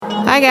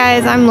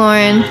guys, I'm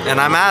Lauren. And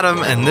I'm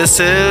Adam, and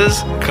this is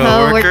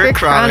Coworker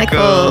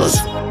Chronicles.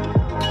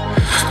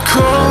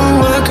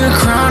 Coworker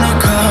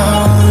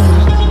Chronicles.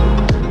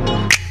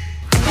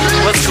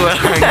 What's going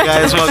on,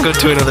 guys? Welcome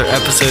to another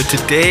episode.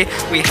 Today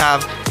we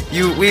have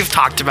you. We've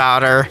talked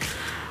about her.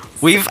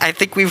 I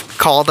think we've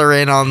called her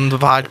in on the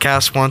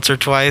podcast once or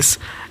twice.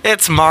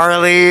 It's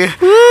Marley.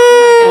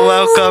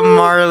 Welcome,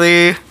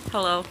 Marley.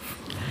 Hello.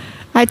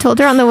 I told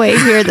her on the way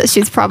here that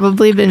she's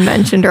probably been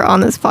mentioned or on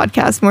this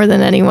podcast more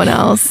than anyone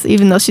else,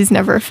 even though she's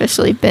never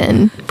officially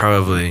been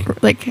Probably.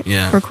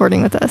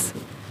 recording with us.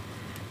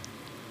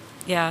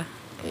 Yeah.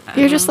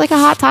 You're just like a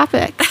hot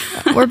topic.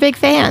 We're big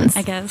fans.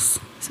 I guess.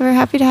 So we're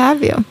happy to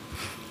have you.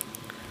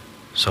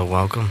 So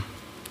welcome.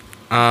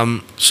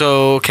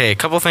 Okay, a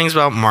couple things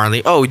about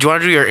Marley. Oh, do you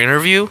want to do your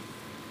interview?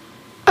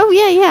 Oh,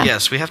 yeah.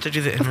 Yes, we have to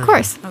do the interview. Of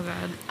course. Oh,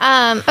 God.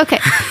 Okay,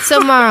 so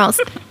Marls,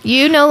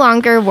 you no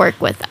longer work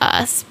with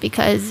us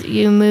because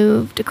you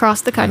moved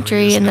across the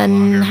country he's and no then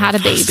longer had a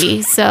with us.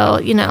 baby. So,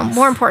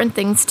 more important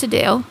things to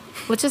do,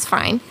 which is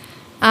fine.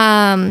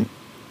 But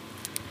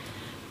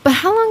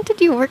how long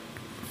did you work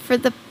for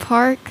the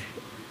park?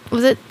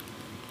 Was it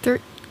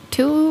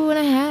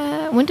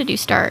 2.5? When did you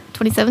start?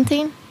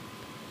 2017?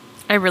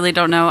 I really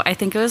don't know. I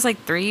think it was like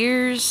 3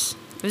 years.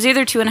 It was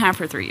either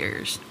 2.5 or 3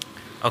 years.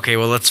 Okay,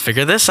 well, let's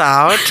figure this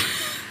out.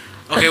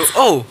 Okay,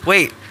 oh,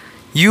 wait.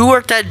 You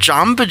worked at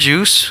Jamba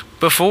Juice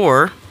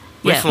before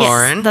with Yes.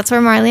 Lauren. That's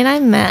where Marley and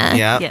I met.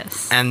 Yeah.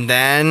 Yes. And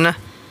then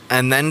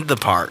the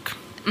park.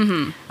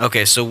 Mm-hmm.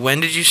 Okay, so when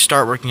did you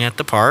start working at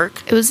the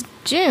park? It was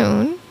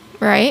June,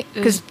 right?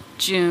 It was Because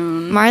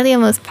June. Marley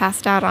almost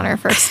passed out on her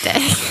first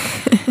day.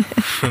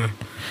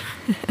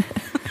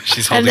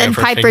 She's And holding then up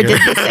her Piper finger.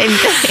 did the same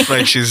thing.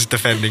 Like she's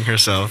defending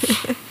herself.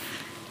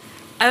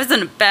 I was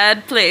in a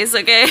bad place,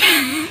 okay?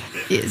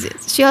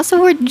 Yes. She also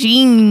wore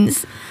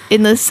jeans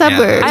in the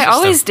suburbs. I Just a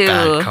always do.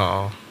 Bad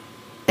call.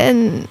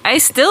 And I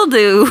still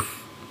do.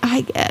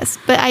 I guess.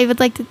 But I would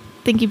like to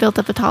think you built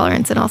up a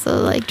tolerance and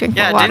also like drink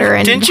Yeah, more water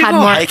and didn't you had go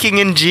more hiking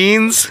in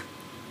jeans?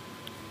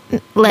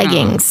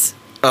 leggings.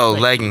 Oh,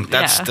 Like, legging.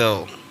 That's yeah.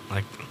 still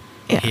like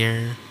Yeah.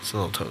 here. It's a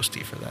little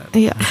toasty for that.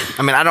 Yeah.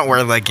 I mean, I don't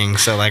wear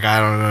leggings, so like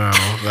I don't know,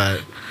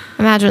 but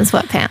Imagine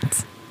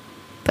sweatpants.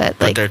 But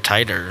like they're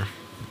tighter.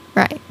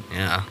 right.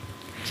 Yeah. I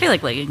feel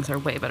like leggings are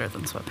way better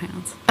than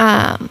sweatpants.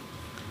 I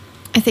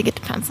think it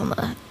depends on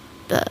the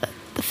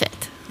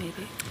fit.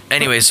 Maybe.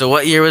 Anyway, so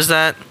what year was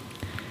that?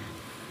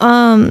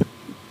 Okay,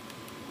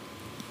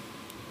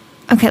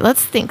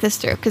 let's think this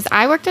through because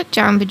I worked at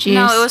Jamba Juice.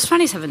 No, it was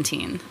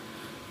 2017.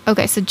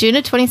 Okay, so June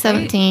of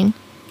 2017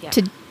 Yeah.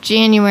 to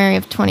January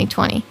of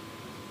 2020.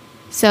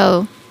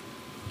 So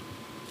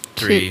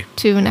 3.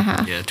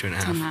 2.5. Yeah,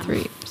 2.5. 2.5. 3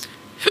 years.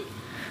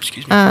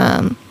 Excuse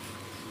me.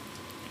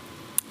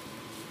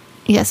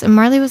 Yes, and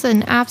Marley was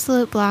an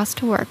absolute blast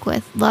to work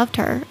with. Loved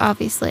her,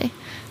 obviously.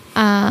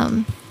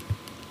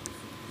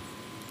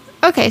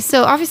 Okay,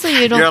 so obviously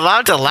you don't You're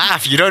allowed to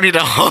laugh. You don't need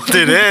to hold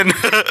it in.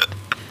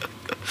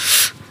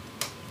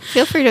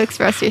 feel free to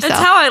express yourself.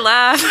 That's how I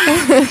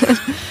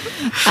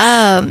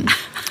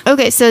laugh.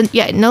 Okay, so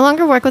yeah, no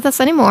longer work with us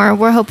anymore.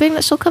 We're hoping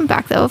that she'll come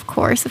back though, of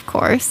course.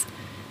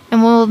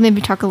 And we'll maybe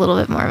talk a little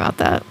bit more about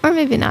that. Or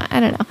maybe not. I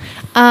don't know.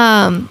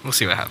 We'll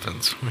see what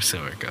happens. We'll see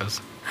where it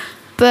goes.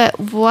 But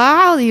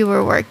while you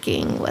were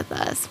working with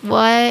us,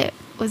 what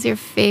was your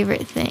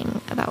favorite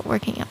thing about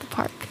working at the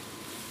park?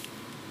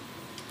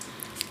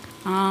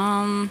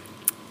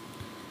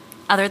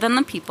 Other than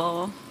the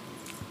people,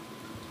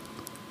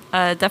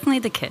 definitely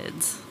the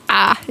kids.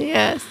 Ah,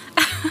 yes.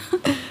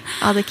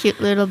 All the cute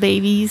little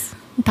babies,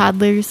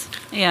 toddlers.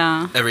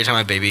 Yeah. Every time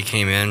my baby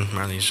came in,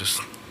 Marley's just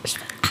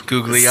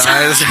googly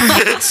eyes.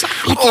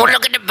 Oh,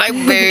 look at the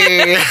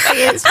baby.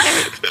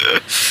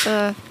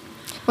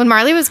 When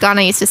Marley was gone,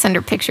 I used to send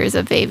her pictures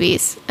of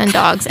babies and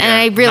dogs, and Yeah,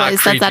 I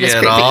realized not that is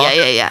creepy creepy. at all.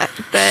 Yeah.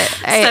 But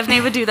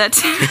Stephanie would do that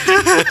too.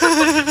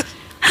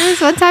 there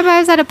was one time I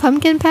was at a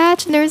pumpkin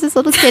patch, and there was this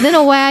little kid in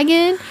a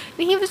wagon,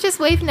 and he was just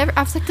waving. I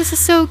was like, "This is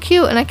so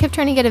cute," and I kept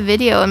trying to get a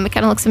video, and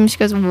McKenna looks at me, and she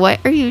goes, "What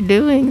are you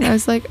doing?" And I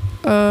was like,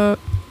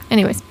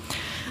 Anyways,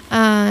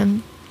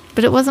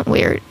 but it wasn't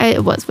weird.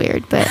 It was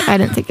weird, but I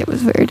didn't think it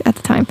was weird at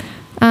the time.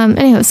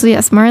 Anyway, so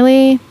yes,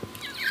 Marley.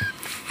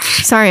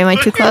 Sorry, am I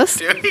too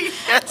close?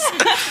 Yes.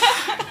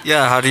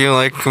 Yeah, how do you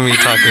like me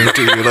talking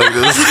to you like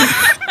this?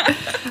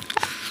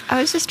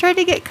 I was just trying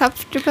to get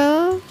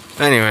comfortable.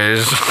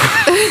 Anyways.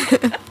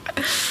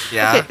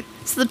 Yeah. Okay,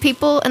 so the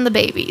people and the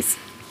babies,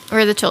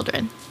 or the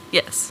children.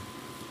 Yes.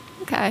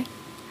 Okay.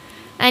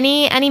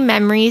 Any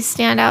memories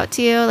stand out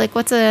to you? Like,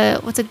 what's a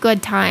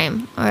good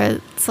time or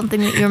something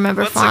that you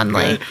remember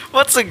fondly?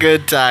 What's a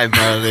good time,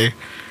 Marley?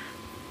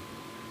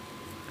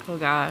 Oh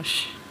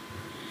gosh.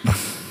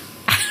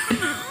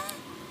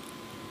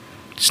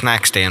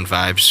 Snack stand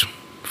vibes,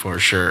 for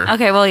sure.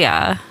 Okay, well,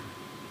 yeah.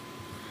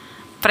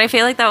 But I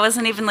feel like that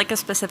wasn't even like a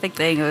specific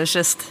thing. It was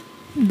just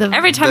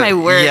every time I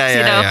worked,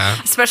 yeah.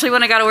 especially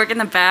when I got to work in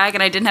the bag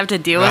and I didn't have to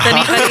deal with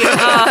anybody.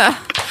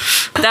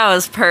 That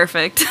was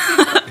perfect.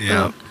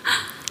 Yeah.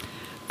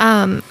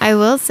 I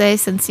will say,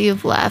 since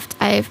you've left,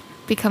 I've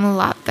become a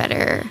lot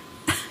better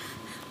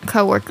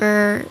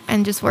coworker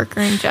and just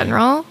worker in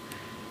general.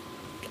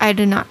 I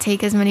do not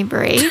take as many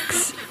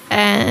breaks,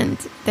 and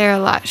they're a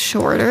lot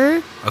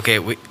shorter. Okay,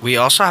 we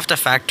also have to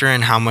factor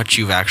in how much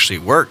you've actually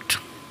worked,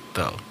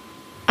 though.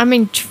 I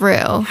mean,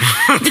 true.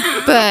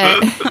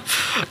 But,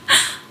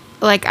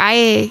 like,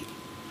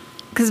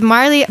 because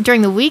Marley,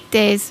 during the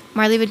weekdays,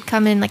 Marley would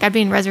come in, like, I'd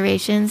be in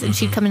reservations, and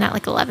she'd come in at,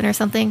 like, 11 or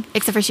something,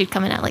 except for she'd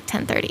come in at, like,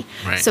 10:30.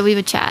 Right. So we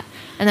would chat,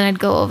 and then I'd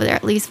go over there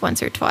at least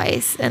once or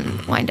twice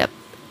and wind up.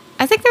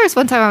 I think there was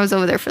one time I was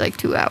over there for, like,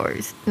 2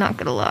 hours, not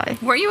gonna lie.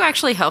 Were you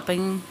actually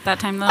helping that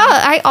time, though? Oh,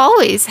 I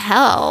always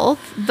help,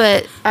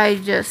 but I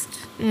just,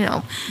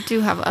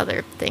 do have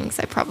other things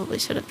I probably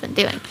should have been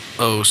doing.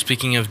 Oh,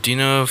 speaking of, do you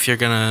know if you're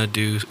gonna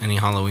do any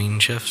Halloween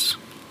shifts?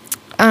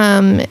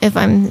 If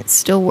I'm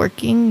still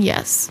working,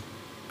 yes,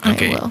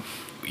 Okay. I will.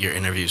 Your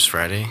interview's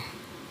Friday?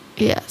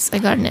 Yes, I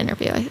got an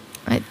interview.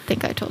 I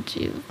think I told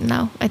you.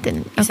 No, I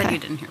didn't. You said you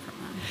didn't hear from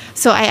them.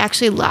 So I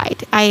actually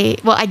lied. I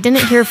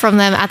didn't hear from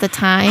them at the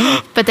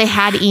time, but they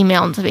had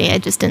emailed to me. I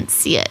just didn't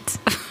see it.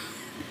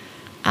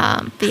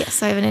 But yes,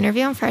 so I have an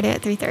interview on Friday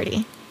at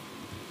 3:30.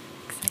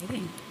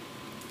 Exciting.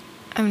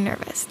 I'm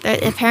nervous.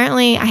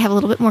 Apparently, I have a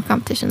little bit more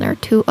competition. There are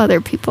 2 other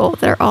people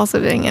that are also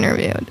being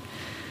interviewed.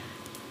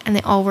 And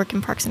they all work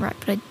in Parks and Rec,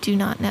 but I do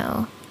not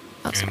know.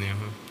 Oh, sorry.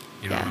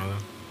 You don't know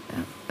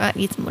them?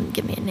 Ethan wouldn't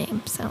give me a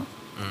name, so,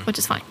 which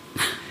is fine.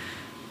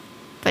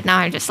 But now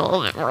I'm just a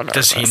little bit more nervous.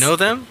 Does he know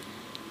them?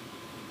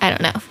 I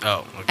don't know.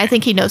 Oh, okay. I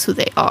think he knows who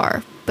they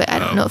are, but I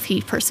don't know if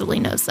he personally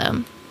knows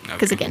them.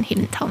 Because, again, he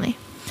didn't tell me.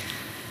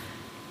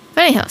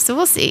 But anyhow, so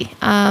we'll see.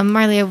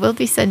 Marley, I will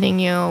be sending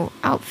you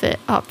outfit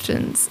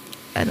options,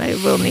 and I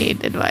will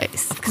need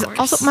advice. Because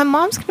also, my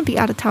mom's going to be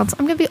out of town, so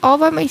I'm going to be all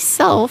by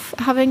myself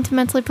having to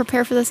mentally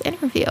prepare for this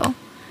interview.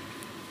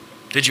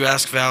 Did you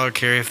ask Val or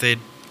Carrie if they'd,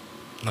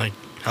 like,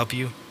 help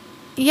you?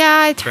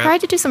 Yeah, I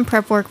tried to do some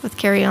prep work with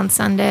Carrie on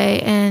Sunday,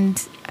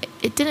 and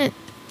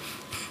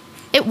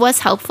it was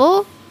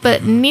helpful,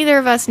 but neither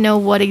of us know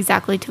what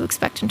exactly to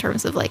expect in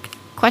terms of, like,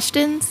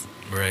 questions.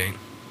 Right.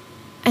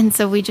 And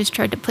so we just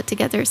tried to put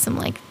together some,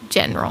 like,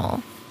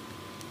 general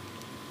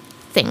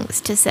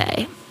things to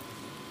say.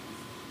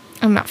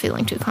 I'm not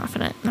feeling too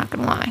confident, not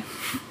gonna lie.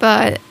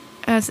 But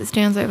as it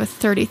stands, I have a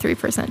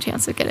 33%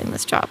 chance of getting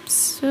this job,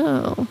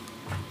 so...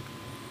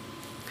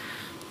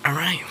 All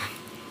right.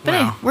 But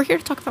anyway, we're here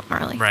to talk about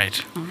Marley.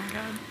 Right. Oh my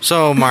god.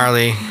 So,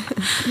 Marley,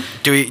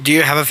 do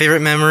you have a favorite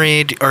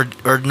memory, or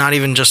not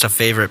even just a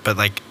favorite, but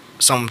like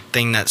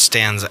something that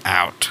stands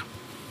out?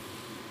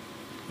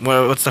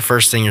 What's the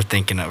first thing you're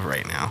thinking of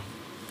right now?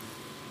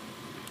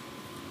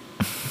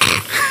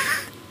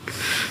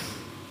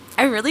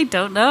 I really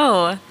don't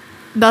know.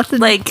 Nothing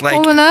Like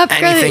pulling up.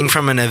 Anything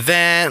from an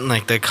event,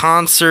 like the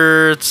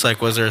concerts.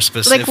 Like, was there a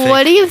specific? Like,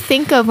 what do you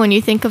think of when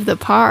you think of the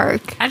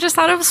park? I just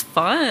thought it was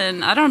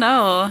fun. I don't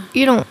know.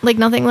 You don't like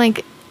nothing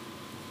like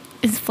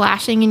is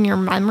flashing in your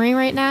memory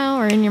right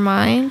now or in your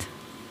mind?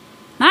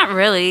 Not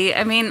really.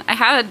 I mean, I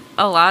had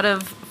a lot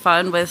of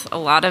fun with a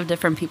lot of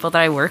different people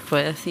that I worked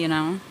with,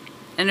 and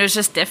it was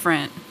just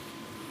different.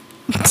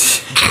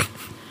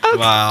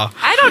 Wow.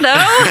 I don't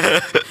know.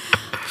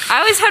 I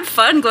always had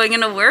fun going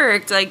into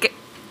work. Like,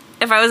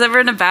 if I was ever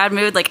in a bad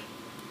mood, like,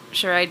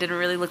 sure, I didn't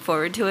really look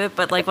forward to it,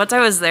 but, like, once I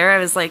was there, I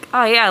was like,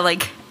 oh, yeah,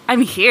 like,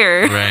 I'm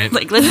here. Right.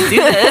 Like, let's do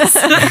this.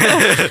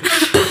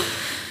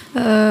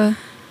 What was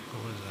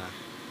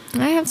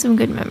that? I have some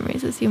good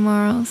memories with you,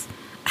 Marls.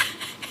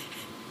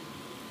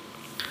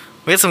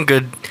 We had some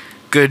good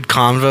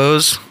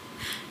convos.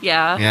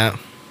 Yeah. Yeah.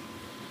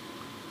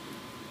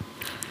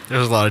 There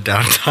was a lot of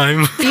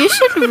downtime. You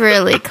should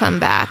really come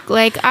back.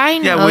 Like, I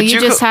know would you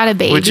just had a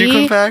baby. Would you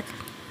come back?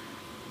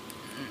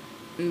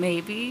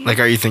 Maybe. Like,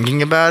 are you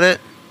thinking about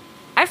it?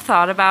 I've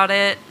thought about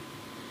it.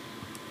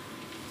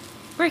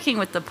 Working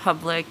with the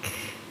public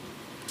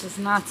does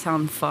not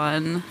sound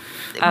fun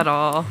at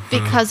all.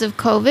 Because of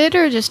COVID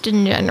or just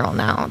in general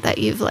now that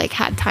you've, like,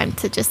 had time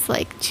to just,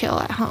 like, chill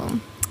at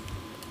home?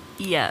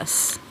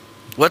 Yes.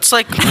 What's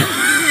like,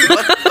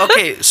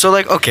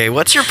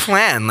 what's your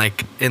plan,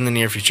 like, in the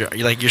near future?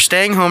 You're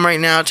staying home right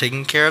now,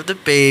 taking care of the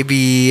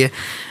baby,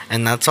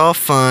 and that's all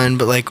fun,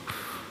 but, like,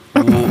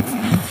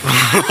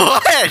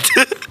 what?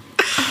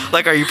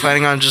 Like, are you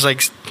planning on just,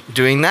 like,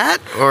 doing that,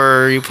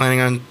 or are you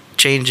planning on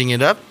changing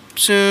it up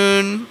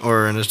soon,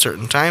 or in a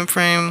certain time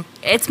frame?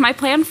 It's my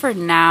plan for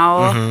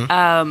now.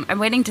 Mm-hmm. I'm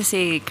waiting to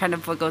see kind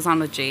of what goes on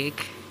with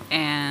Jake,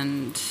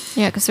 and...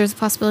 Yeah, because there's a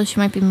possibility she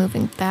might be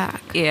moving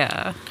back.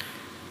 Yeah.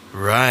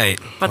 Right.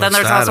 But then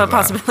there's also a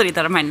possibility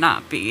that it might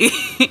not be.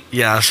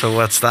 Yeah, so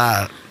what's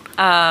that?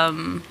 What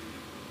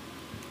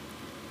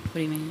do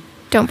you mean?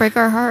 Don't break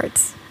our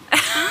hearts.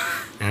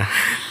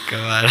 Go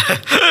on.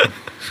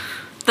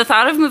 The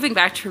thought of moving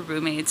back to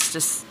roommates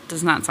just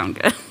does not sound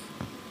good.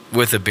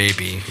 With a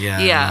baby, yeah.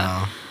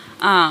 Yeah.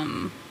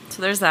 No.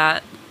 So there's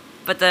that.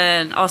 But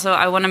then also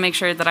I want to make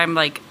sure that I'm,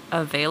 like,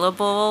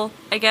 available,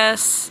 I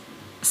guess,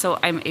 so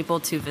I'm able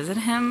to visit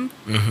him.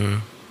 Mm-hmm.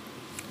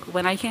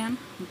 when I can.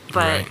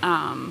 But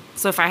Right.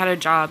 so if I had a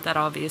job, that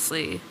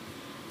obviously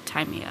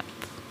tie me up.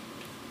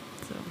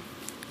 So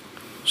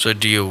So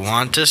do you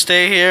want to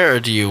stay here or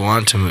do you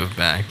want to move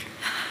back?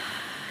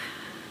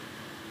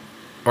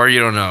 Or you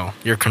don't know.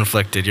 You're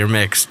conflicted. You're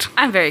mixed.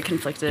 I'm very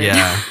conflicted.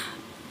 Yeah.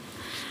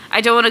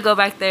 I don't want to go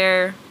back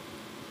there,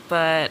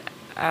 but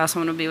I also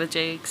want to be with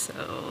Jake.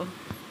 So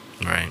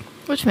Right.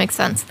 Which makes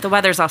sense. the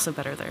weather's also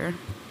better there.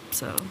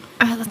 So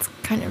Oh, that's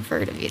kind of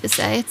rude of you to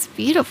say. It's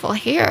beautiful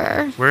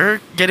here. We're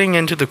getting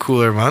into the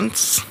cooler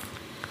months.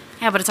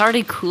 yeah, but it's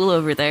already cool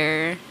over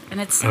there, and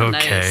it's so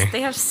Okay. nice.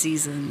 They have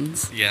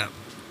seasons. Yeah.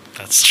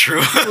 That's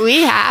true.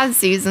 We have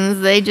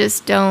seasons. They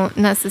just don't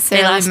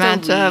necessarily last a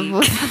match up week.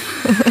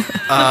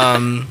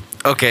 with.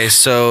 Okay,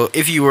 so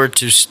if you were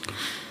to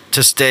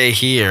stay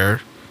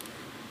here,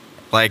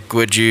 like,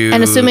 would you?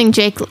 And assuming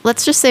Jake,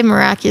 let's just say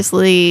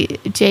miraculously,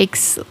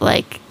 Jake's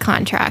like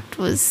contract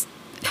was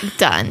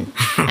done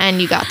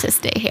and you got to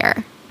stay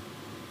here,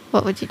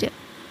 what would you do?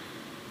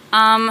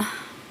 I'm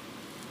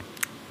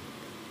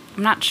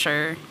not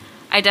sure.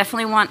 I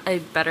definitely want a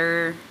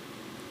better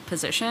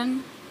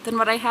position than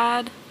what I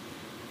had,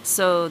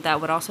 so that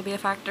would also be a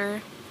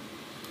factor.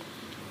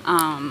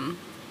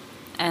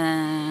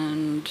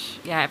 And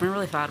yeah, I haven't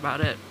really thought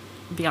about it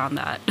beyond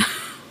that.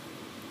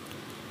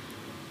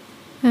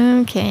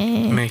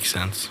 Okay. Makes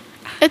sense.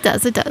 It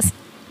does. It does.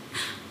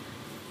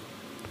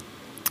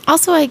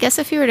 Also, I guess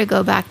if you were to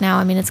go back now,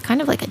 I mean, it's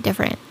kind of like a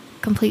different,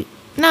 complete.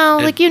 No,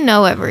 It- like you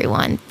know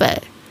everyone,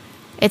 but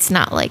it's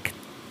not like,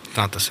 It's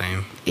not the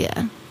same.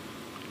 yeah.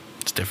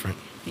 It's different.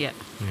 Yeah.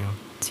 Yeah.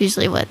 It's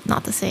usually what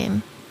not the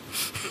same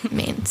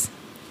means.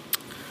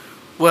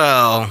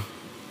 Well,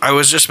 I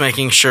was just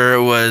making sure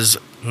it was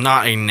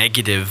not a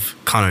negative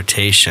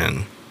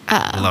connotation,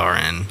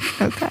 Lauren.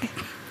 Okay.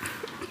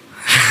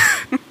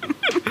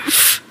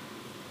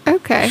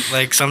 Okay.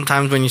 Like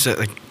sometimes when you say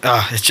like,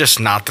 it's just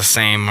not the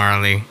same,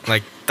 Marley.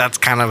 Like that's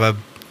kind of a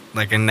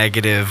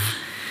negative,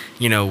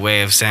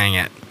 way of saying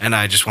it. And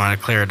I just want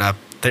to clear it up,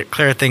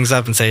 clear things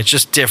up, and say it's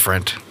just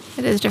different.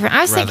 It is different.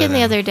 I was Rather thinking the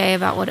than- other day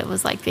about what it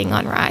was like being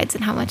on rides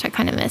and how much I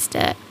kind of missed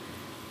it.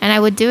 And I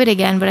would do it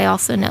again, but I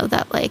also know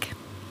that, like,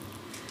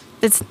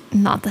 it's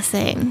not the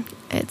same.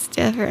 It's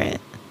different.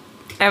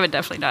 I would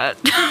definitely not.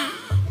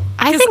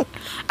 I think,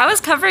 I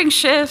was covering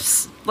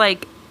shifts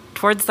like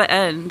towards the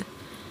end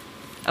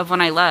of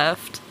when I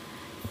left.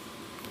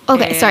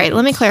 okay, sorry, And-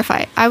 let me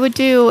clarify. I would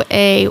do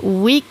a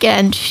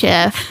weekend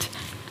shift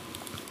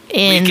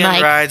in, Weekend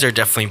like, rides are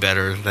definitely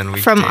better than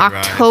weekday from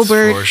rides,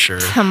 October for sure.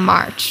 to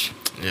March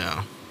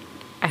Yeah.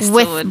 I still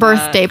with would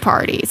birthday not.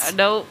 parties.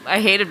 No,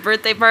 I hated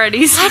birthday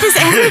parties. Why does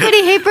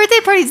everybody hate birthday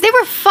parties? They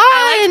were fun.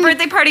 I liked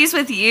birthday parties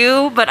with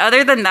you, but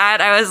other than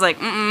that, I was like,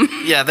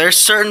 Yeah, there's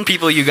certain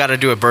people you got to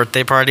do a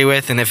birthday party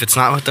with, and if it's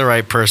not with the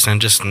right person,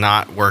 just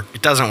not work.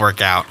 It doesn't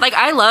work out. Like,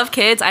 I love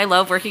kids. I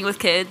love working with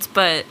kids,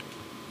 but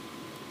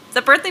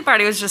the birthday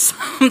party was just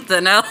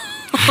something else.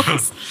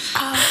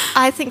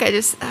 I think I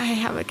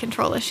have a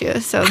control issue,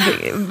 so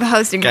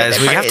hosting Guys,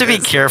 birthday we have to be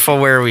parties is- careful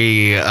where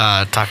we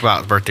talk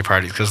about birthday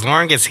parties because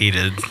Lauren gets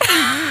heated.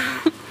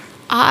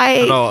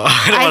 I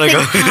wanna think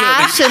go-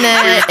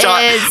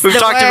 passionate is We've the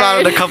talked about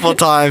it word. a couple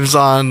times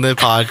on the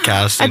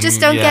podcast. I just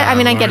don't get. I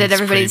mean, I get it. Lauren's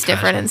Everybody's pretty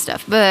different and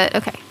stuff. But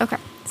okay.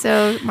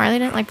 So Marley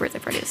didn't like birthday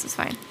parties. It's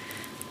fine.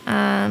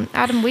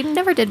 Adam, we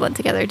never did one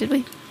together, did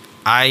we?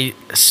 I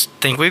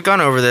think we've gone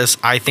over this.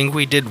 I think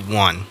we did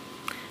one.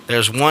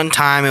 There's one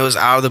time it was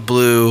out of the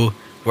blue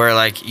where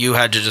like you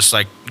had to just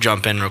like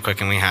jump in real quick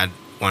and we had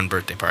one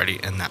birthday party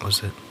and that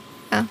was it.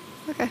 Oh,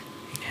 okay.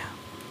 Yeah.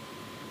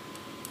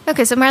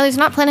 Okay, so Marley's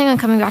not planning on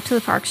coming back to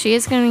the park. She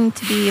is going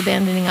to be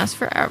abandoning us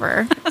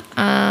forever,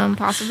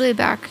 possibly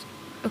back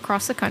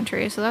across the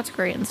country. So that's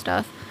great and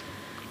stuff.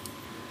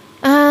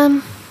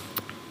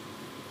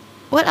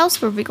 What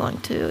else were we going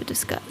to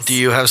discuss? Do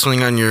you have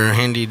something on your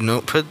handy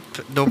notepad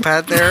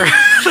there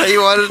that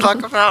you wanted to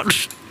talk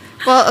about?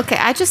 Well, okay,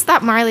 I just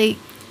thought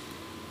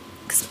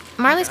because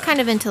Marley's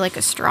kind of into like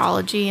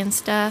astrology and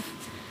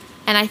stuff,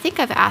 and I think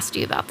I've asked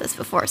you about this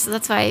before, so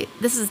that's why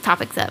this is a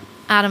topic that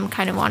Adam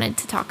kind of wanted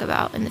to talk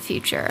about in the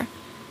future,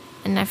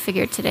 and I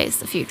figured today's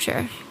the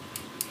future.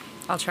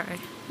 I'll try.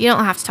 You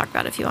don't have to talk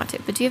about it if you want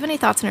to, but do you have any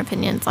thoughts and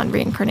opinions on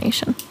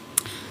reincarnation?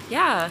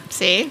 Yeah.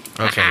 See?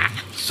 Okay,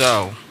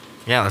 so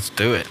yeah, let's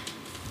do it.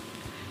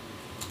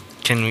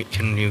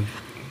 Can you?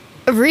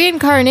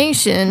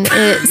 Reincarnation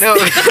is... No.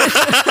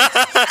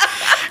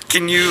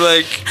 Can you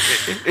like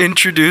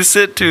introduce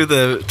it to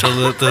the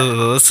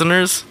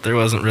listeners? There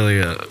wasn't really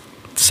a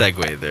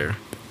segue there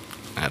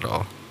at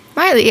all.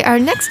 Marley, our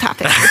next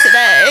topic for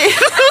today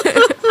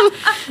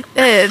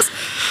is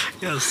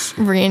Yes.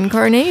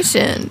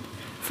 reincarnation.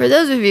 For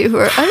those of you who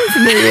are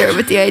unfamiliar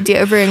with the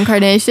idea of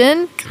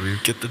reincarnation, Can we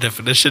get the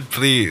definition,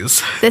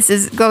 please? this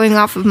is going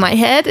off of my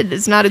head. It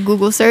is not a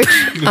Google search.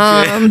 Wait,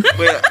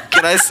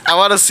 can I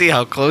want to see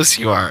how close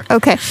you are.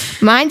 Okay.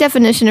 My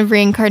definition of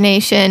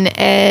reincarnation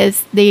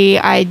is the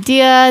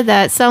idea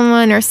that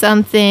someone or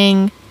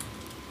something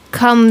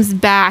comes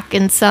back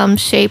in some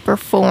shape or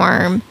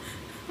form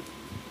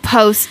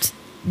post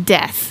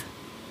death.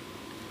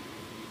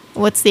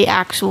 What's the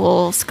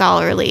actual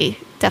scholarly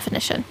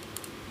definition?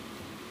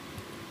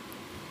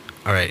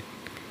 All right.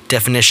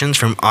 Definitions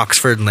from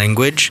Oxford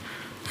Language.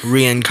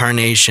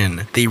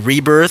 Reincarnation, the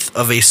rebirth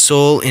of a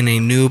soul in a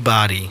new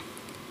body.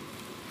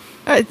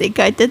 I think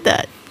I did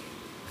that.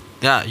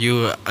 Yeah,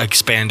 you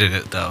expanded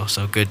it though,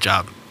 so good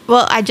job.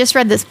 Well, I just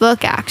read this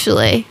book,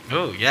 actually.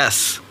 Oh,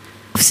 yes.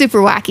 Super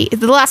wacky.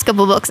 The last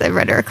couple books I've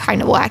read are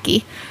kind of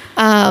wacky.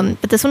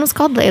 But this one was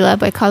called Layla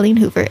by Colleen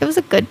Hoover. It was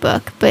a good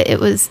book, but it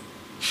was...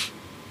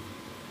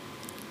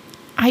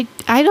 I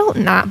don't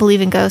not believe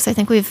in ghosts. I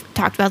think we've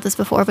talked about this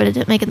before, but it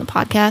didn't make it in the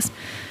podcast.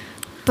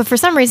 But for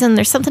some reason,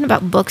 there's something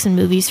about books and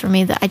movies for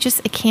me that I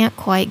can't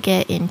quite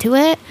get into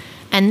it.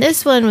 And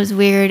this one was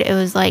weird. It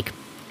was like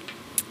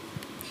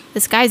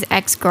this guy's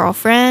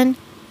ex-girlfriend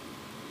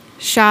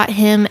shot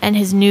him and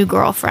his new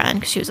girlfriend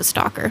because she was a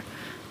stalker.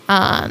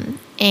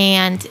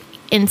 And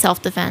in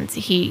self-defense,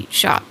 he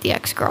shot the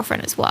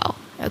ex-girlfriend as well.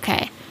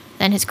 Okay.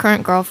 Then his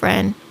current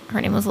girlfriend, her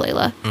name was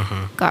Layla,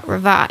 got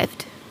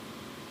revived.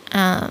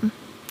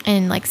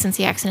 And like since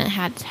the accident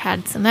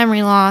had some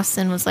memory loss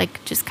and was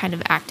like just kind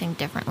of acting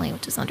differently,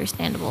 which is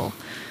understandable.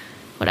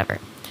 Whatever.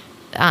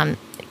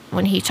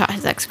 When he shot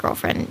his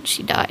ex-girlfriend,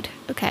 she died.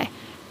 Okay.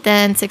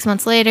 Then 6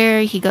 months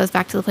later, he goes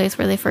back to the place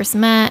where they first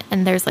met,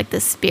 and there's like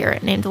this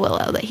spirit named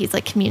Willow that he's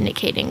like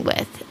communicating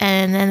with.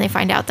 And then they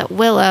find out that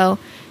Willow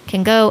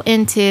can go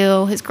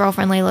into his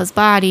girlfriend Layla's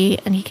body,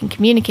 and he can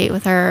communicate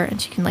with her,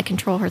 and she can like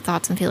control her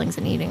thoughts and feelings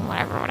and eating,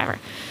 whatever.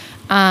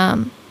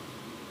 I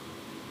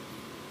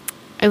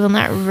will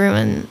not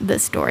ruin the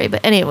story,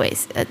 but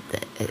anyways.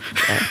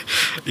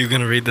 You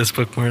gonna read this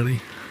book, Marley?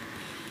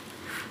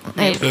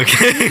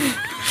 Okay.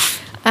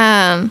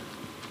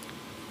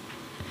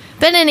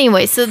 But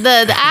anyway, so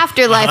the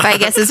afterlife, I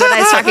guess, is what I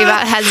was talking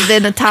about, has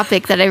been a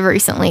topic that I've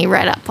recently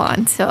read up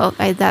on. So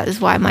that is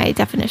why my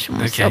definition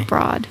was so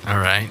broad. All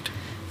right.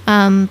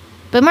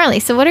 But Marley,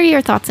 so what are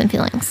your thoughts and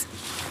feelings?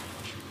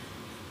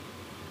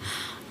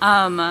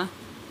 I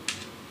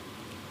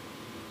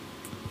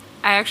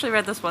actually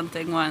read this one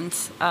thing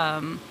once.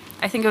 I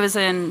think it was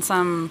in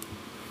some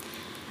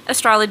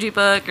astrology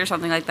book or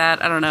something like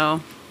that. I don't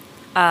know.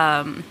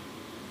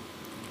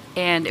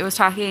 And it was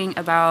talking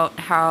about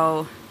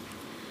how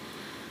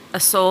a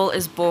soul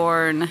is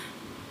born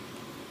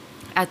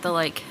at the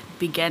like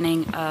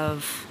beginning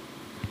of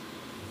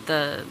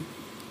the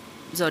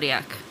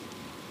zodiac.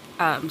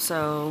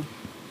 So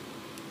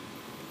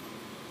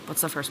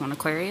what's the first one?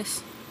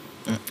 Aquarius?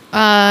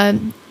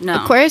 No.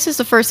 Aquarius is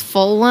the first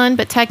full one,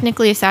 but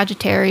technically a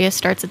Sagittarius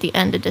starts at the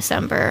end of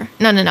December.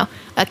 No.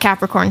 A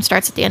Capricorn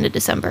starts at the end of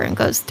December and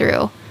goes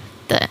through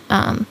the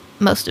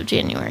most of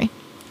January.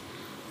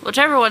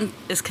 Whichever one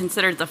is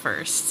considered the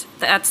first.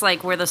 That's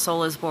like where the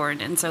soul is born.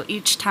 And so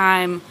each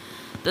time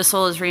the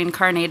soul is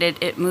reincarnated,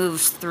 it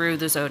moves through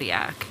the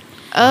zodiac.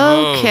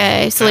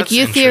 Okay. So like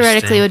you theoretically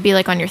interesting. would be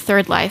like on your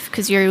third life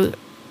because you're...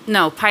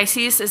 No,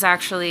 Pisces is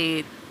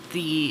actually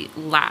the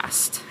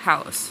last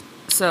house.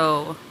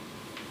 So...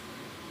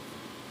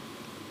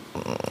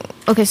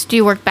 Okay, so do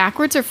you work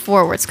backwards or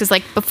forwards? Because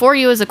like before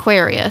you was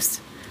Aquarius.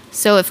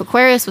 So if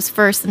Aquarius was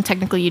first, then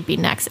technically you'd be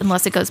next,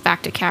 unless it goes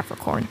back to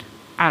Capricorn.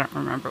 I don't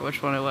remember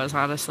which one it was,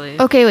 honestly.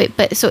 Okay, wait,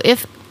 but so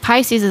if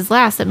Pisces is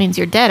last, that means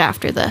you're dead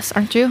after this,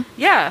 aren't you?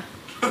 Yeah.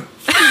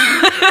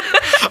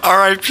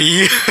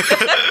 R.I.P.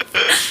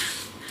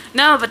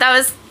 No, but that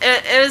was...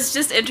 It was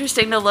just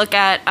interesting to look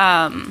at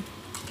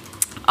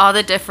all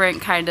the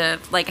different kind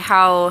of... Like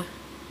how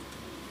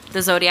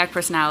the zodiac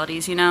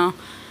personalities, you know,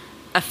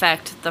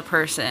 affect the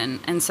person.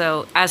 And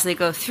so as they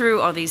go through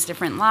all these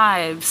different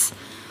lives,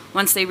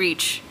 once they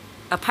reach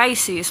a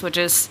Pisces, which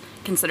is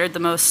considered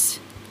the most...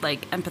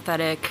 like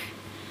empathetic,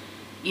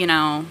 you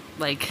know,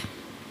 like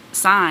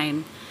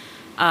sign,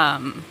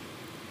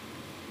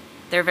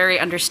 they're very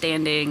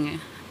understanding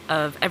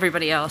of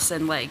everybody else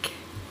and like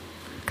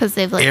because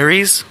they've like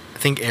Aries. I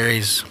think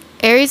Aries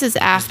is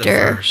after. Is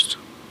the first.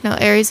 No,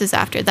 Aries is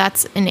after.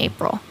 That's in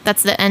April.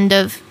 That's the end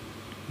of.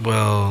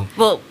 Well,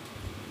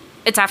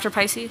 it's after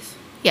Pisces.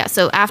 Yeah,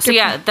 so after. So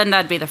yeah, then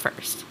that'd be the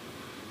first.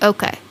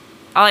 Okay.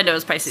 All I know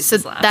is Pisces So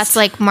is last. that's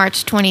like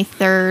March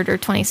 23rd or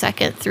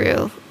 22nd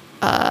through.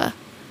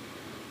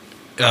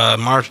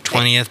 March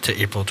 20th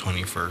to April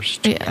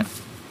 21st. Yeah.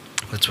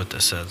 That's what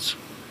this says.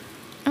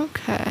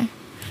 Okay.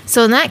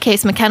 So in that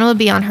case, McKenna would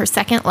be on her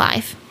second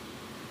life.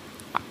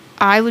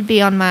 I would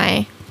be on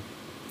my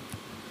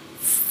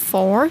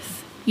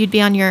fourth. You'd be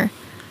on your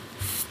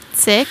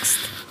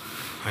sixth.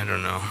 I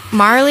don't know.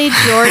 Marley,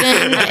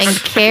 Jordan, and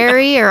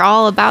Carrie are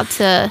all about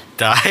to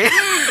Die?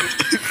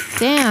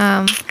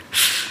 Damn.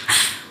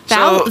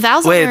 So,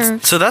 Val's on her...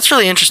 so that's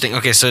really interesting.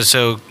 Okay,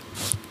 so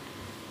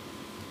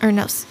Or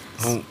no.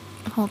 Well,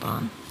 Hold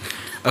on.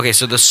 okay,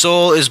 so the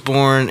soul is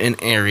born in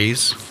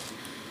Aries,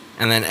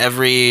 and then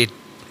every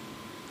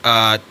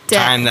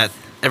time that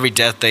every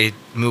death they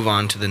move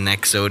on to the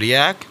next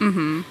zodiac.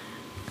 Mm-hmm.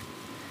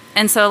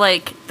 And so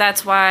like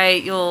that's why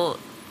you'll,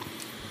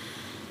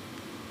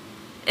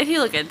 if you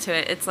look into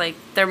it, it's like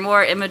they're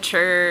more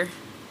immature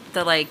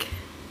the like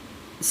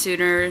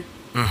sooner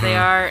they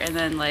are, and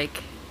then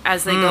like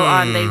as they go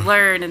on, they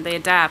learn and they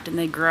adapt and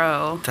they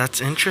grow.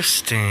 That's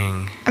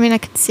interesting. I mean, I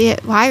could see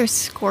it. Why are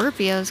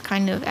Scorpios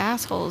kind of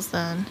assholes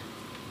then?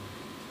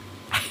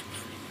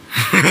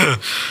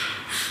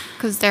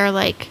 Because they're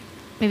like,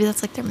 maybe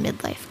that's like their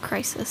midlife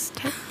crisis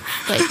type.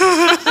 Like,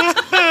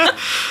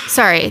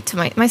 sorry to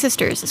my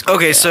sister is a Scorpio.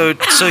 Okay,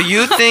 so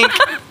you think?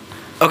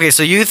 Okay,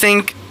 so you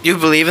think you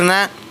believe in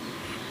that?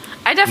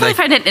 I definitely Like-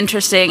 find it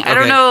interesting. I don't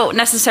Okay. know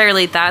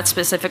necessarily that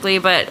specifically,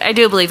 but I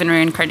do believe in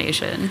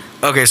reincarnation.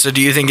 Okay, so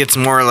do you think it's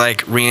more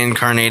like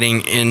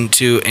reincarnating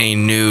into a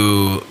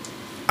new,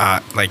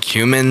 like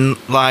human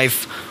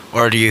life,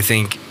 or do you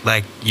think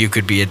like you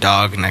could be a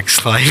dog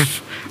next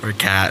life, or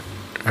cat,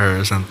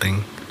 or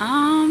something,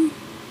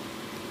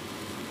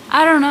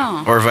 I don't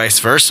know. or vice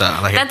versa?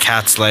 Like That's- a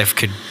cat's life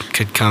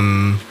could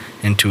come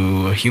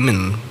into a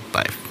human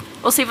life.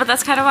 Well, see, but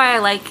that's kind of why I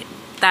like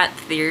that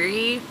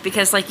theory,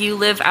 because like you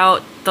live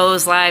out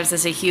those lives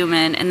as a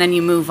human and then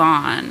you move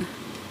on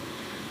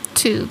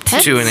to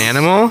pets? To an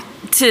animal?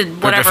 to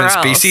whatever different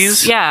else.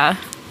 species? Yeah.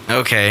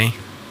 Okay.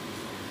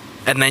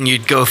 And then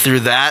you'd go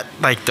through that,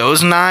 like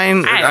those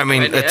 9. I have no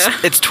mean, idea.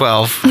 it's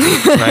 12,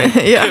 right?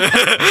 Yeah.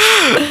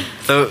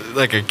 So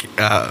like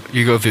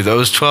you go through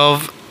those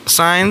 12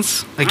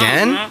 signs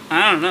again.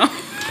 I don't know.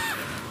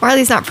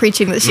 Marley's not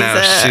preaching that she's No,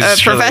 a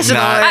she's really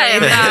professional. not. or I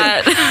am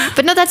anything. not.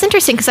 But no, that's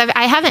interesting because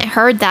I haven't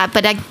heard that,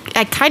 but I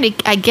kind of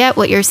I get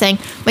what you're saying.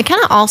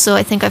 McKenna also,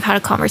 I think I've had a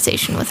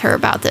conversation with her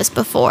about this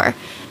before,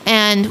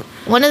 and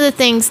one of the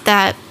things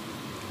that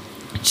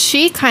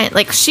she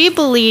she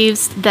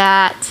believes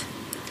that,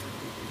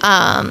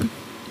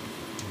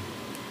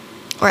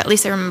 or at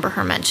least I remember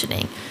her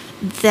mentioning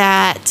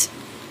that.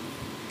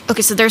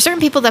 Okay, so there are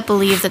certain people that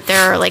believe that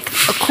there are like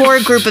a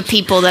core group of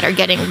people that are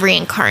getting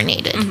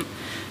reincarnated.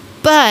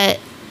 But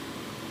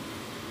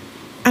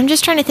I'm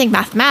just trying to think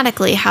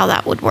mathematically how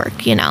that would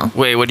work, you know?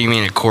 Wait, what do you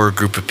mean a core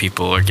group of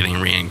people are getting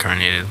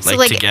reincarnated? So, Like,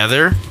 like-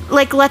 together?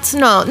 Like,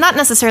 not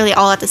necessarily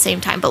all at the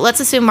same time, but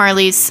let's assume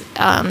Marley's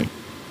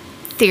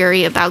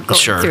theory about going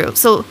Sure. through.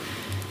 So,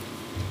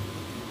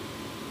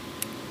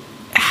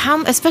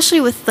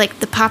 especially with like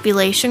the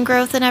population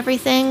growth and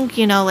everything,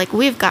 you know, like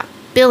we've got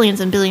billions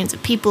and billions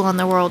of people in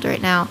the world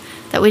right now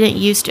that we didn't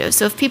used to.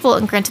 So if people,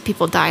 and granted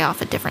people die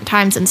off at different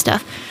times and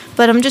stuff,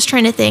 but I'm just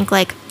trying to think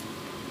like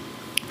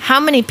how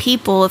many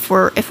people, if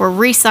we're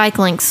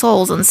recycling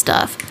souls and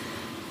stuff,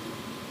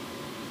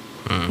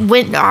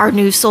 when are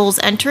new souls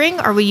entering?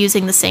 Are we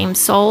using the same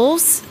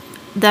souls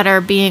that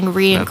are being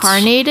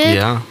reincarnated?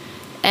 Yeah.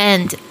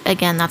 And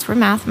again, that's where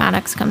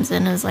mathematics comes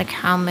in, is like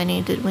how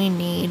many did we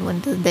need? When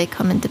did they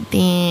come into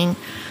being?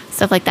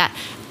 Stuff like that.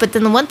 But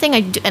then the one thing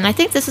I do, and I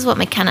think this is what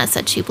McKenna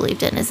said she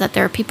believed in, is that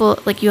there are people,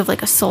 like you have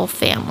like a soul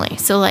family.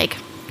 So like,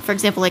 for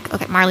example, like,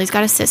 okay, Marley's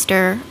got a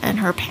sister and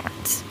her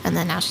parents, and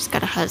then now she's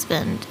got a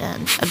husband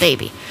and a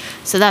baby.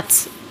 So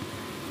that's,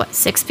 what,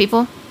 6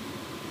 people?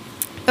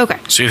 Okay.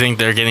 So you think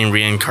they're getting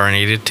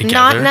reincarnated together?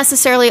 Not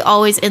necessarily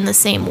always in the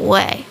same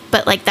way,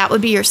 but like that would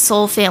be your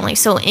soul family.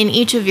 So in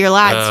each of your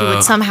lives, you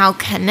would somehow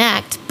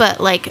connect. But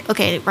like,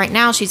 okay, right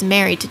now she's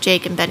married to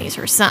Jake and Benny's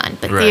her son.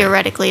 But Right.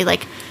 theoretically,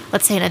 like,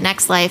 let's say in a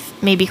next life,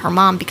 maybe her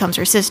mom becomes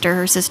her sister.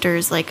 Her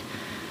sister's like,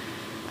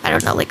 I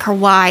don't know, like her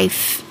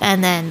wife.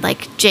 And then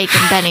like Jake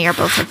and Benny are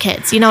both her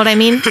kids. You know what I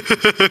mean?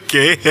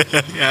 Okay.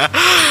 Yeah.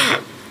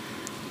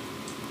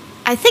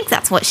 I think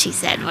that's what she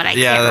said, but I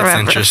Yeah, can't that's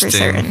remember for interesting.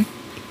 certain.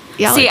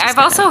 Y'all See, are just I've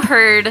gonna- also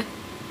heard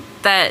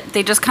that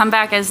they just come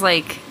back as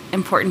like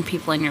important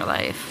people in your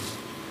life.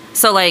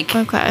 So like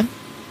Okay.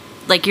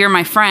 like you're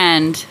my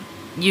friend,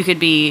 you could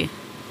be,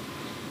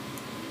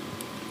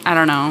 I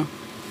don't know,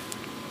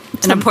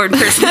 an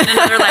important person in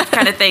another life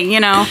kind of thing, you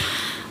know?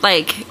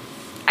 Like,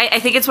 I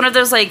think it's one of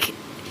those like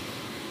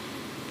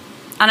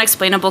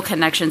unexplainable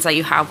connections that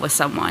you have with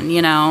someone,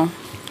 you know?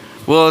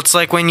 Well, it's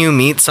like when you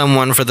meet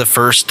someone for the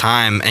first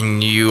time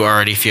and you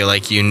already feel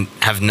like you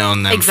have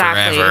known them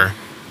Exactly. forever.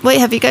 Wait,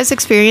 have you guys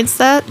experienced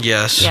that?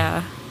 Yes.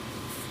 Yeah.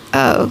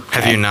 Oh.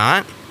 Have you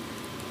not?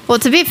 Well,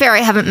 to be fair, I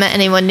haven't met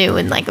anyone new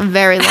in like a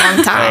very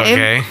long time.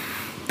 Okay.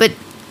 But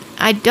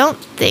I don't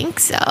think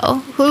so.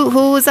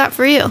 Who was that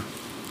for you? I don't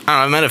know,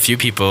 I met a few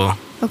people.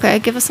 Okay,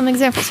 give us some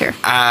examples here.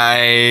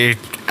 I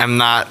am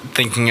not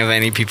thinking of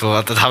any people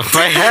at the top of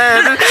my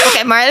head.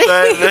 Okay, Marley.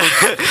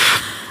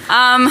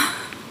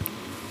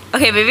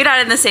 Okay, maybe not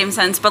in the same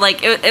sense, but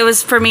like it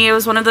was, for me, it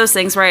was one of those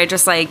things where I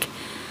just like,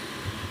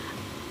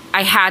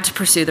 I had to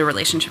pursue the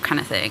relationship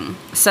kind of thing.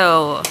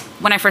 So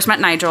when I first met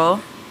Nigel,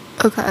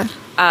 Okay.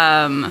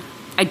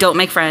 I don't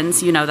make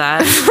friends, you know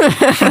that.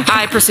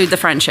 I pursued the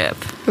friendship.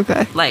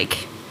 Okay.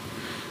 Like,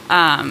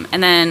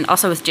 and then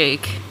also with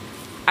Jake,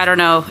 I don't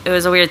know, it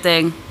was a weird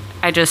thing.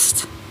 I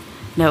just,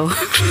 no.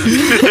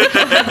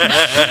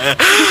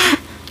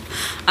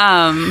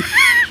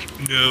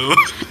 No.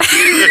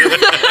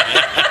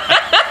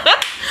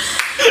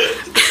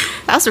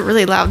 That was a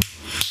really loud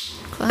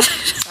clap.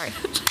 Sorry.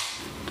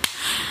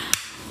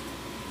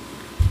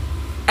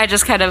 I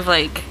just kind of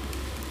like,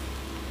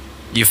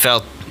 you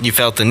felt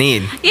the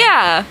need.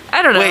 Yeah,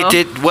 I don't know.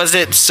 Wait, was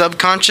it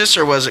subconscious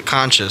or was it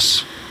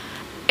conscious?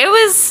 It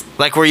was.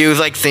 Like, were you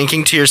like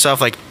thinking to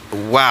yourself like,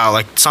 wow,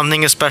 like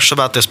something is special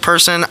about this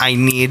person, I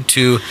need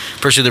to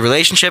pursue the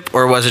relationship?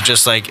 Or was it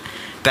just like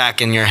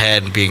back in your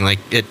head being like,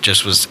 it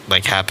just was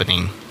like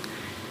happening?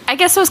 I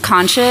guess it was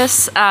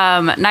conscious.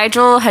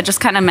 Nigel had just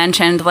kind of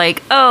mentioned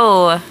like,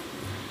 oh,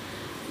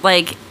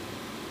 like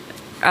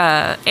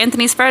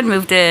Anthony's friend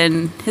moved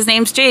in. His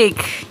name's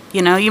Jake.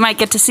 You know, you might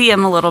get to see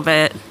him a little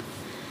bit.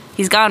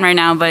 He's gone right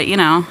now, but you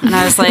know. And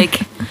I was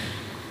like,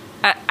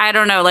 I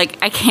don't know. Like,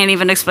 I can't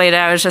even explain it.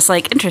 I was just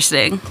like,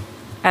 interesting.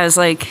 I was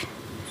like,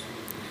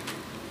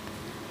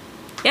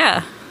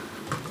 yeah.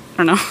 I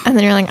don't know. And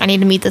then you're like, I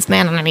need to meet this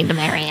man and I need to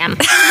marry him.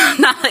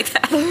 Not like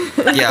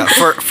that. Yeah,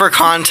 for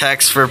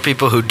context, for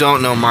people who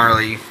don't know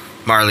Marley,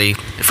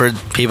 for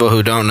people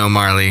who don't know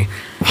Marley,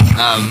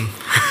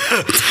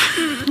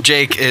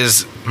 Jake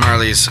is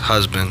Marley's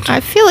husband. I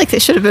feel like they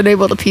should have been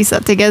able to piece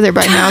that together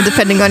by now,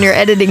 depending on your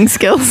editing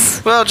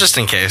skills. Well, just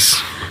in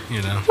case,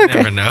 you know, you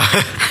never know.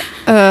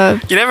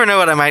 You never know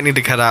what I might need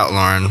to cut out,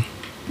 Lauren.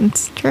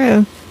 It's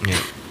true.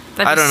 Yeah.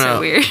 That'd I be don't so know.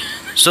 weird.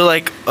 So,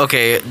 like,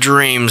 okay,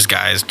 dreams,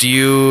 guys. Do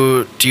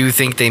you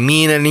think they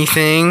mean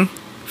anything?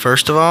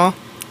 First of all,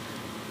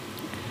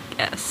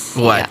 Yes.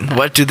 what Yeah.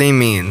 what do they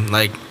mean?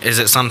 Like, is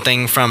it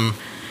something from?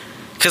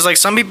 Because like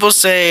some people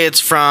say it's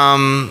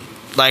from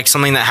like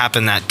something that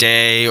happened that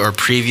day or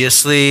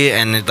previously,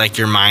 and it, like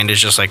your mind is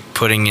just like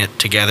putting it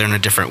together in a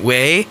different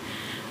way.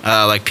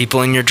 Like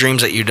people in your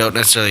dreams that you don't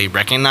necessarily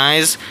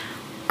recognize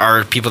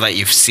are people that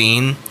you've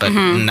seen but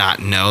not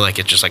know. Like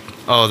it's just like,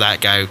 oh, that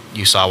guy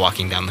you saw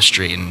walking down the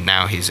street, and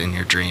now he's in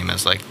your dream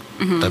as like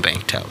the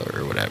bank teller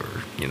or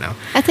whatever, you know.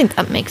 I think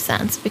that makes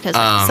sense because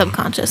it's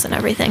subconscious and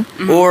everything.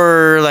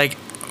 Or like,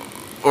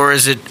 or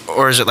is it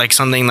like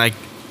something like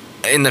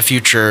in the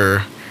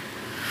future,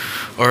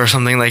 or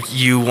something like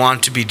you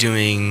want to be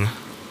doing?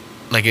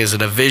 Like, is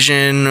it a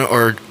vision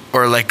or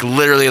like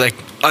literally like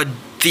a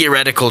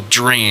theoretical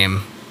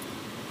dream?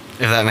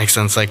 If that makes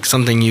sense, like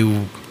something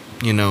you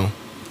know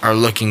are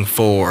looking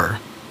for.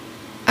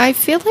 I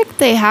feel like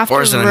they have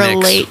Or is to it a mix?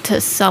 relate to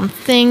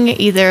something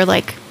either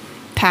like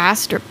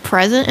past or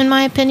present, in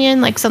my opinion.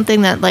 Like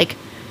something that like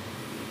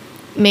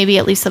maybe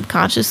at least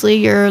subconsciously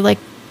you're like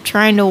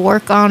trying to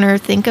work on or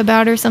think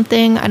about or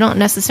something. I don't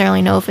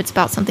necessarily know if it's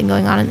about something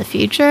going on in the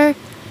future.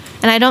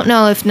 And I don't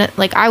know if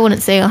like I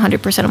wouldn't say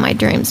 100% of my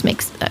dreams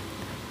makes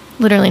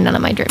literally none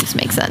of my dreams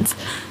make sense.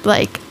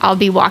 Like I'll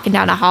be walking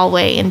down a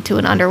hallway into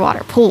an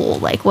underwater pool.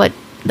 Like what?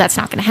 That's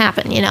not going to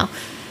happen, you know.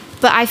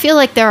 But I feel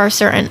like there are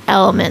certain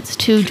elements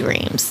to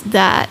dreams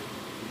that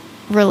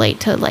relate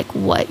to like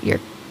what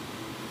you're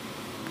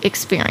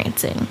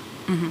experiencing,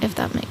 if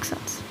that makes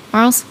sense.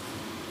 Marls,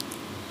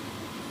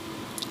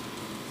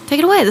 take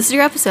it away. This is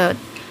your episode.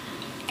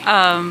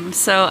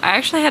 So I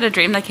actually had a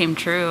dream that came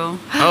true.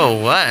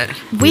 Oh, what?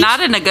 Not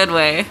in a good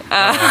way.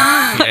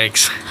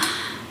 Yikes!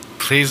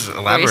 Please were you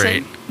elaborate.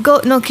 saying?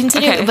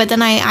 Continue. Okay. But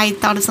then I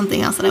thought of something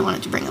else that I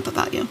wanted to bring up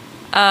about you.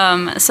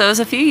 So it was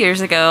a few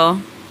years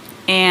ago,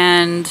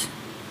 and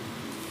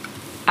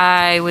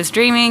I was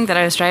dreaming that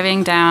I was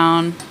driving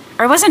down,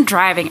 or I wasn't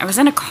driving, I was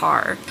in a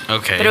car.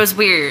 Okay. But it was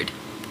weird.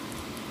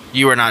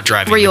 You were not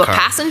driving. Were you the a car.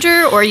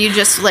 passenger, or you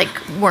just like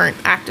weren't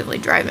actively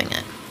driving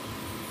it?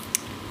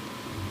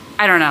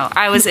 I don't know.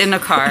 I was in a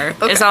car.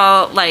 Okay. It's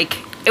all like,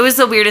 it was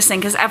the weirdest thing,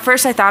 because at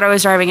first I thought I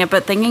was driving it,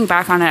 but thinking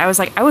back on it, I was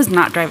like, I was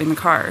not driving the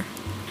car.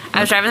 I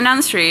was driving down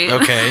the street.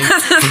 Okay.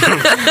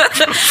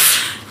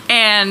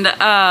 And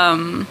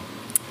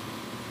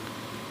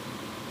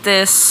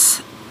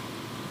this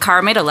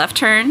car made a left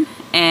turn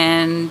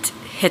and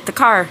hit the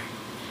car.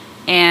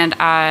 And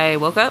I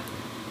woke up.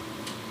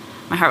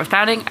 My heart was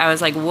pounding. I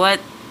was like, what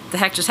the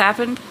heck just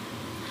happened?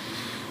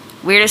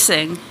 Weirdest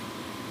thing.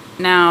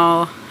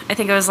 Now, I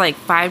think it was like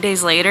 5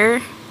 days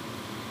later,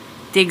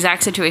 the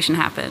exact situation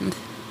happened.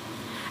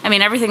 I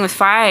mean, everything was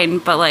fine,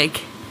 but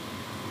like,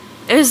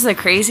 it was the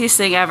craziest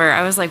thing ever.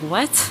 I was like,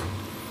 what?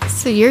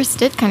 So yours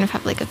did kind of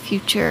have like a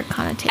future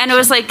connotation. And it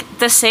was like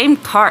the same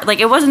car. Like,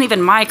 it wasn't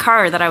even my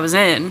car that I was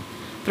in,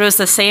 but it was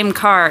the same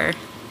car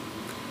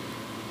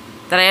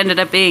that I ended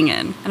up being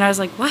in. And I was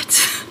like,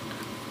 what?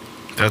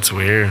 That's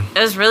weird. It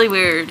was really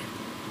weird.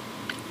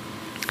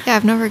 Yeah,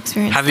 I've never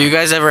experienced. Have you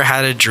guys ever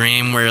had a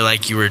dream where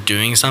like you were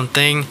doing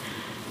something,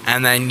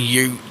 and then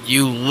you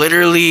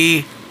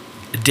literally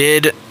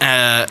did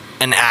an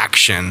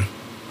action,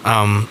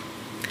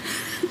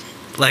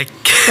 like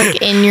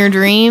like in your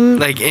dream?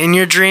 like in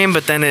your dream,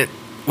 but then it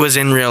was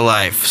in real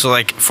life. So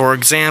like for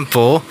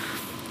example,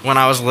 when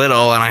I was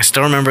little, and I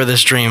still remember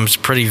this dream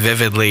pretty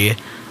vividly,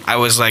 I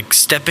was like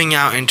stepping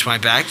out into my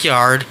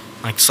backyard,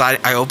 like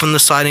I opened the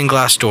sliding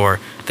glass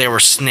door. There were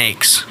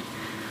snakes.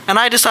 And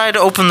I decided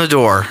to open the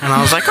door, and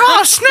I was like,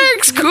 "Oh,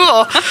 snakes,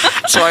 cool!"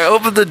 So I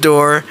opened the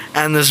door,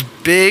 and this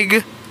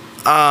big,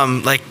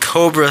 like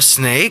cobra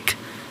snake,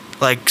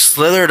 like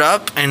slithered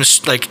up and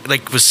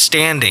like was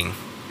standing,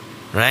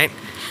 right,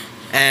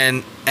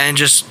 and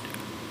just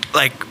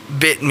like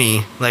bit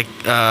me, like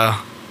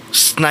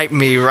sniped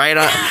me right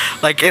on,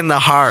 like in the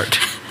heart,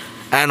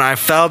 and I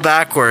fell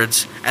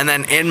backwards. And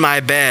then in my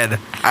bed,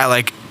 I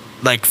like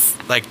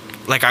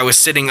I was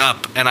sitting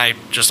up, and I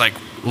just like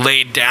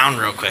laid down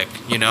real quick,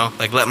 you know,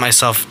 like let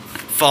myself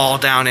fall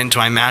down into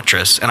my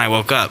mattress, and I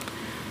woke up.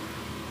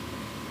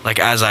 Like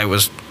as I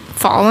was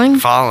Falling?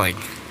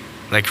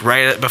 like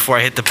right before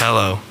I hit the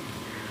pillow.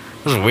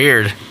 It was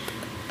weird.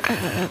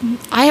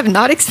 I have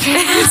not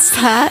experienced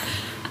that.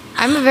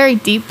 I'm a very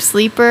deep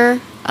sleeper,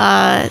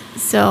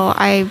 so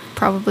I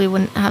probably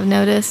wouldn't have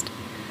noticed.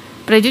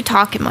 But I do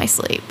talk in my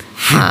sleep.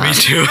 Me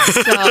too.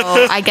 So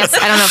I guess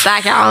I don't know if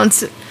that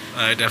counts.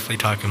 I definitely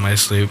talk in my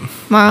sleep.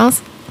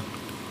 Miles?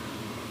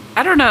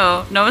 I don't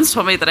know. No one's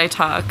told me that I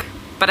talk,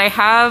 but I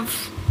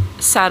have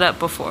sat up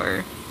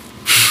before.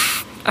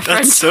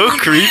 That's so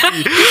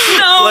creepy.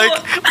 No.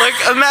 Like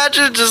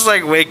imagine just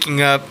like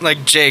waking up,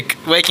 like Jake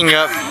waking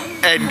up,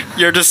 and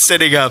you're just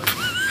sitting up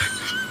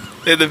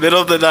in the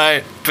middle of the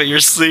night, but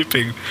you're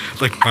sleeping.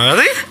 Like,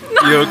 Marley,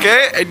 you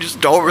okay? And you just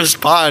don't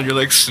respond. You're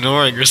like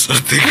snoring or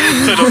something.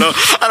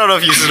 I don't know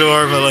if you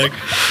snore, but like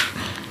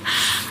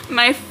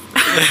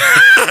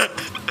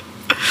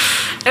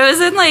it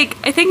was in like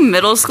I think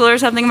middle school or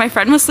something. My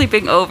friend was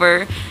sleeping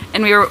over,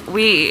 and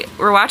we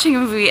were watching a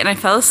movie, and I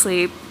fell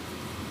asleep.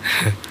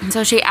 And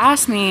so she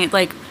asked me,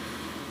 like,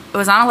 it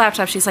was on a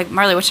laptop. She's like,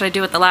 Marley, what should I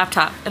do with the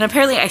laptop? And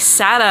apparently I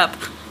sat up,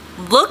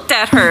 looked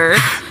at her,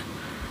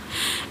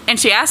 and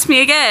she asked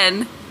me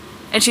again.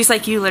 And she's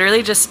like, you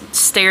literally just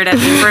stared at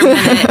me for a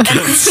minute and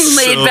then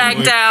laid back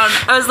weird. down.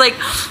 I was like,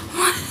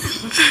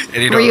 what?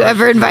 and Were you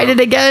ever invited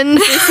again?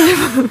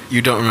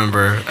 You don't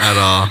remember at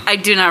all. I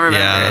do not remember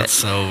Yeah, it. that's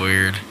so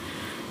weird.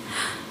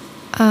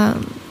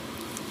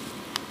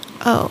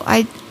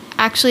 I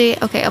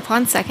actually, okay,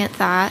 upon second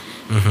thought,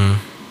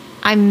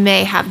 I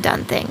may have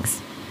done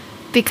things.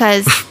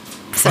 Because,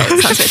 sorry,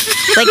 it sounds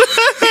weird. Like,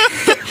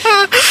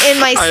 in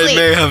my I sleep.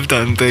 may have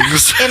done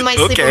things. In my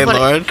sleep. Okay,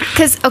 Lauren.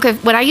 Because,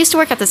 when I used to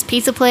work at this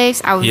pizza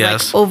place, I was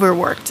Yes. like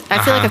overworked.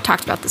 I feel like I've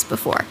talked about this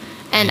before.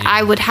 And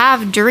I would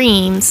have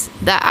dreams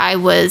that I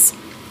was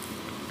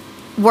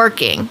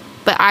working,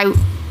 but I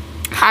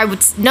would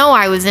know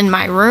I was in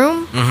my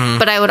room,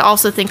 but I would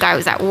also think I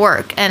was at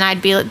work. And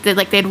I'd be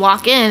like, they'd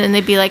walk in and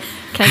they'd be like,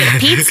 can I get a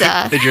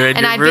pizza? And you're in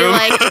and your I'd room? be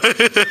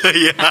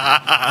like,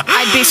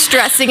 I'd be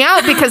stressing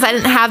out because I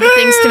didn't have the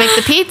things to make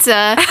the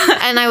pizza.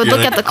 And I would You're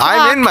look like, at the clock.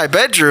 I'm in my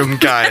bedroom,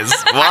 guys.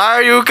 Why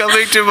are you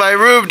coming to my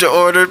room to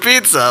order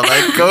pizza?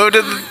 Like, go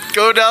down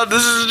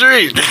this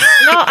street.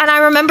 No, and I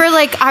remember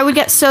like I would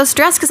get so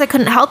stressed because I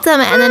couldn't help them,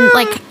 and then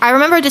like I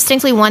remember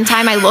distinctly one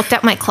time I looked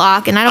at my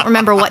clock, and I don't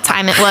remember what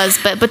time it was,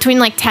 but between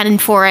like 10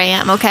 and 4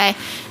 a.m. Okay,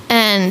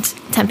 and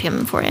 10 p.m.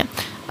 and 4 a.m.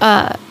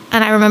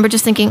 And I remember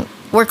just thinking,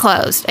 we're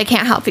closed. I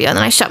can't help you, and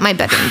then I shut my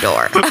bedroom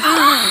door.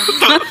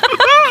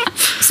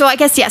 So I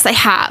guess yes, I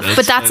have,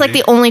 but that's like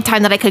funny. the only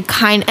time that I could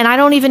and I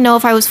don't even know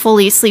if I was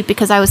fully asleep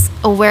because I was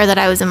aware that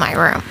I was in my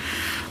room.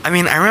 I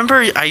mean, I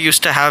remember I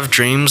used to have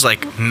dreams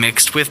like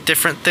mixed with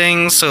different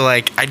things. So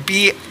like I'd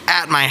be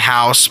at my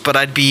house, but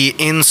I'd be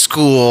in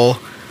school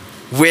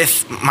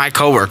with my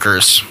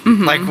coworkers.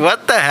 Like,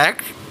 what the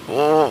heck?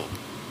 Well,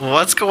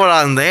 what's going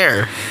on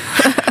there?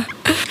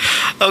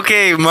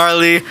 Okay,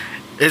 Marley,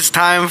 it's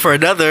time for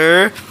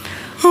another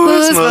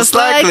Who's Most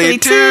Likely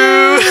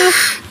To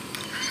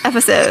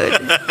episode.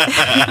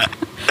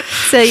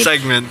 So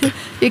segment.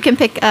 you can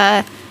pick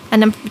a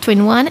number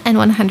between 1 and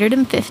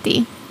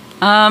 150.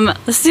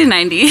 Let's do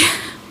 90.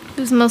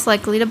 Who's most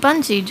likely to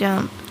bungee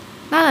jump?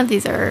 None of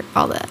these are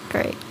all that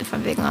great, if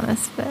I'm being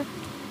honest. But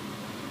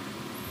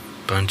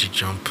Bungee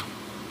jump.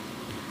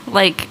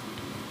 Like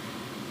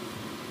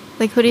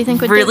who do you think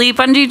would really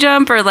bungee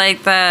jump or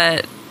like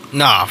that?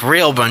 Nah,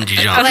 real bungee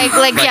jump.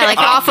 like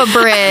off a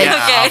bridge?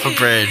 Yeah, Okay. off a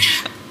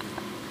bridge.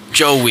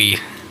 Joey.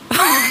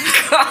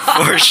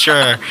 For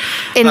sure.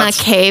 In a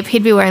cape,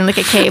 he'd be wearing like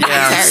a cape.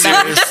 Yeah, the entire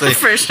time. seriously.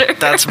 For sure.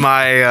 That's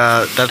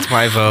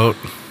my vote.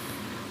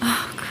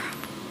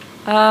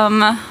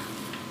 I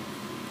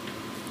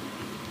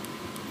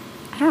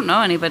don't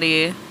know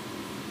anybody.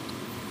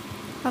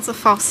 That's a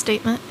false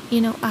statement.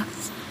 You know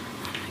us.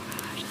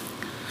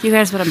 You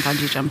guys wouldn't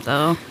bungee jump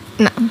though.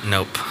 No,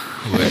 Nope.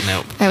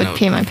 Nope. I would nope.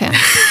 pee my pants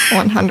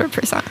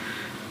 100%.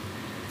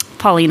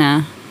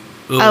 Paulina.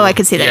 Ooh, Oh, I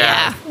could see that.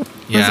 Yeah. That was a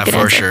Yeah, good for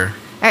answer. sure. All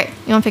right,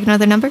 you want to pick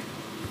another number?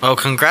 Oh,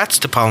 congrats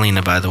to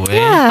Paulina, by the way.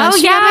 Yeah.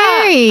 she got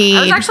married.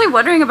 I was actually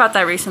wondering about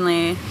that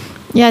recently.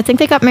 Yeah, I think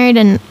they got married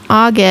in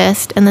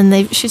August, and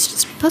then she's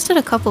just posted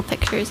a couple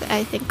pictures,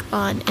 I think,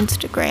 on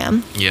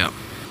Instagram. Yeah.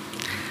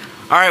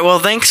 All right. Well,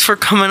 thanks for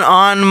coming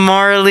on,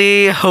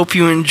 Marley. Hope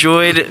you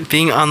enjoyed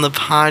being on the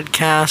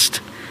podcast.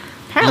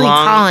 Apparently,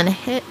 Colin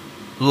hit.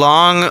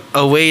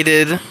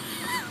 Long-awaited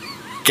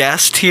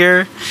guest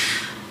here.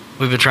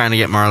 We've been trying to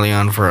get Marley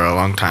on for a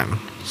long time.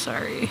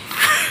 Sorry.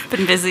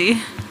 Been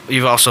busy.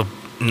 You've also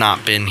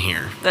not been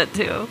here, That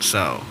too.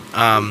 so.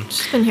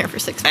 She's been here for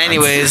 6 months.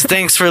 Anyways,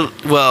 thanks for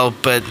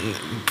but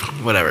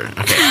whatever.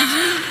 Okay.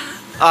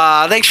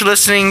 Thanks for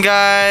listening,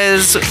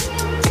 guys.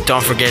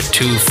 Don't forget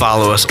to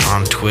follow us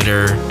on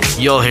Twitter.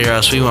 You'll hear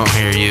us. We won't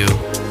hear you.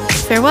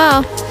 Farewell.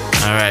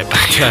 All right,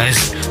 bye,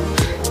 guys.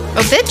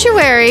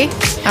 Obituary.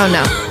 Oh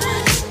no.